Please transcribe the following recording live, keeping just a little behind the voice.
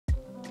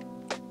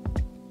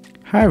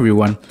Hi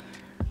everyone,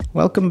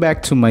 welcome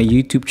back to my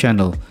YouTube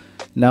channel.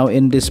 Now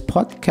in this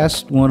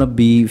podcast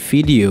wannabe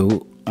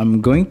video, I'm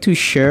going to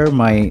share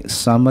my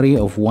summary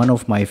of one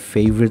of my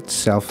favorite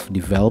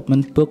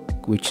self-development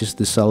book, which is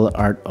The Subtle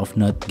Art of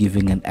Not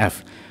Giving an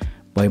F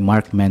by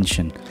Mark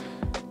Manson.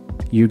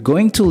 You're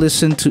going to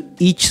listen to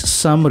each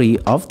summary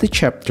of the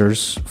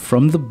chapters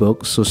from the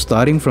book. So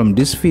starting from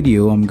this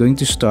video, I'm going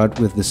to start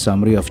with the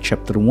summary of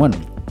chapter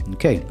 1.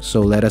 Okay,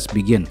 so let us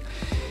begin.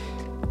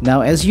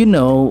 Now, as you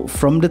know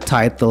from the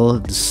title,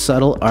 The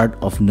Subtle Art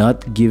of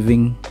Not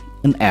Giving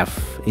an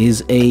F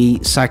is a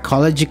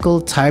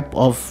psychological type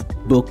of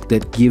book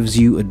that gives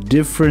you a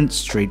different,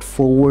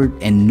 straightforward,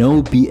 and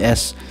no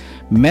BS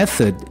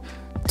method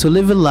to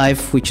live a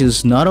life which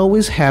is not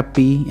always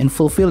happy and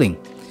fulfilling.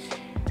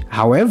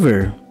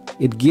 However,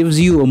 it gives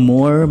you a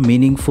more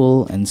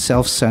meaningful and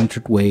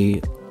self-centered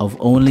way of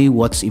only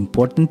what's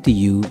important to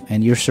you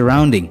and your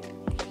surrounding.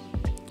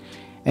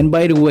 And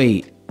by the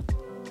way,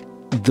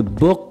 the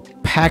book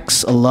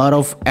packs a lot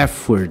of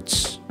F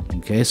words,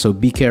 okay? So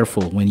be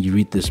careful when you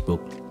read this book.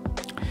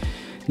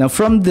 Now,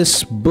 from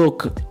this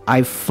book,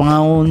 I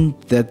found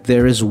that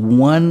there is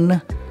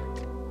one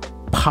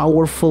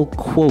powerful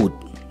quote,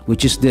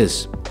 which is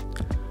this: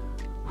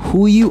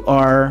 who you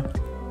are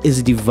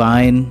is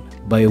divine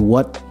by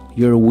what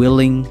you're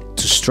willing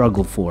to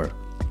struggle for.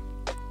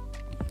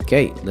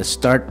 Okay, let's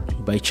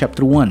start by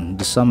chapter 1,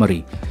 the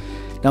summary.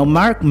 Now,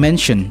 Mark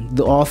Manson,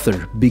 the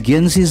author,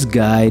 begins his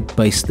guide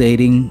by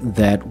stating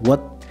that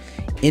what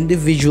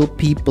individual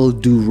people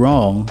do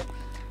wrong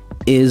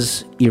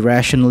is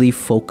irrationally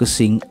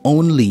focusing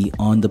only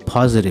on the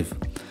positive.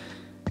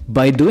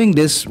 By doing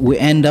this, we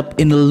end up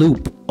in a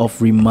loop of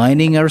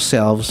reminding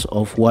ourselves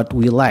of what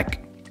we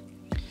lack.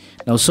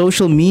 Now,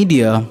 social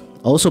media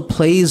also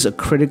plays a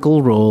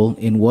critical role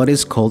in what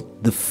is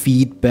called the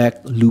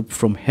feedback loop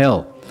from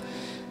hell.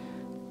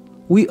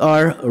 We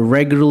are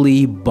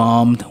regularly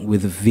bombarded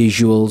with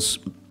visuals,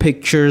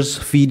 pictures,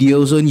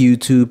 videos on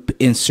YouTube,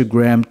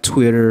 Instagram,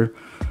 Twitter,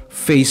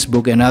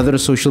 Facebook, and other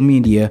social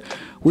media,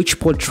 which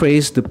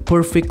portrays the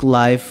perfect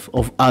life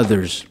of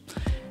others.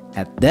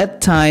 At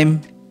that time,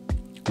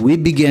 we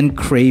begin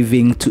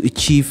craving to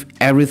achieve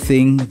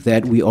everything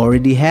that we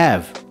already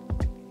have.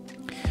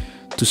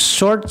 To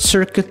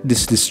short-circuit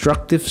this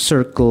destructive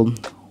circle,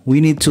 we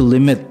need to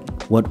limit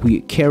what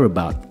we care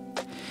about.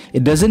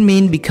 It doesn't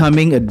mean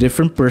becoming a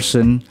different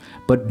person,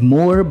 but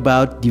more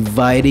about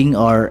dividing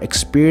our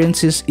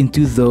experiences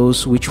into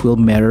those which will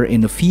matter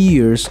in a few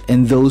years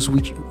and those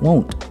which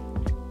won't.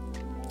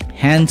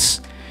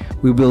 Hence,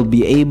 we will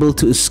be able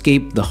to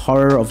escape the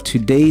horror of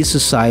today's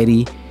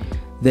society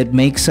that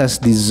makes us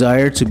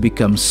desire to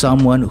become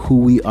someone who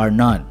we are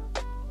not.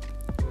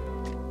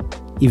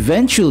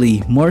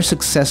 Eventually, more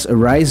success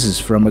arises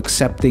from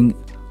accepting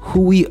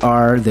who we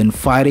are than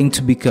fighting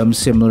to become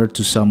similar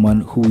to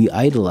someone who we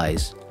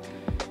idolize.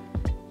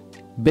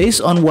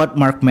 Based on what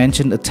Mark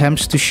Manson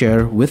attempts to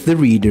share with the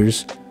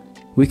readers,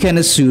 we can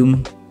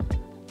assume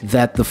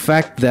that the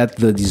fact that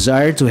the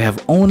desire to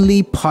have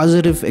only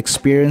positive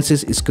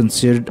experiences is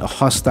considered a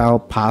hostile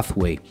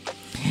pathway.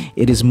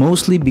 It is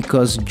mostly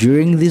because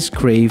during this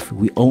crave,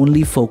 we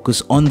only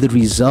focus on the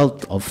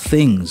result of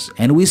things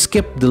and we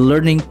skip the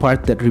learning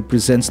part that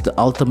represents the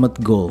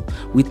ultimate goal.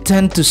 We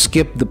tend to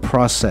skip the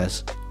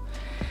process.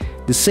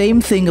 The same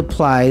thing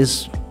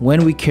applies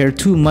when we care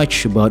too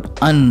much about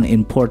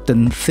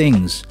unimportant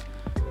things.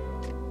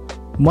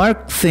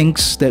 Mark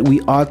thinks that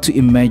we ought to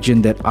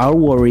imagine that our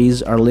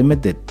worries are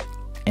limited,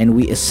 and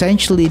we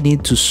essentially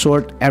need to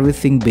sort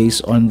everything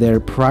based on their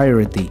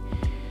priority.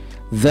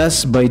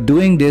 Thus, by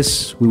doing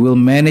this, we will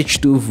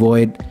manage to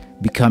avoid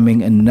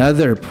becoming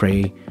another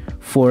prey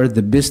for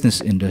the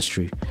business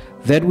industry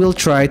that will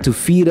try to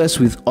feed us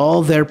with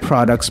all their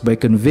products by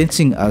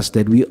convincing us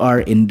that we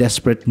are in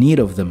desperate need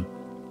of them.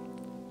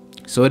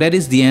 So that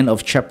is the end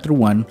of chapter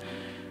 1.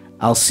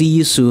 I'll see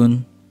you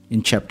soon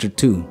in chapter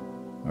 2.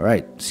 All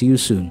right, see you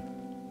soon.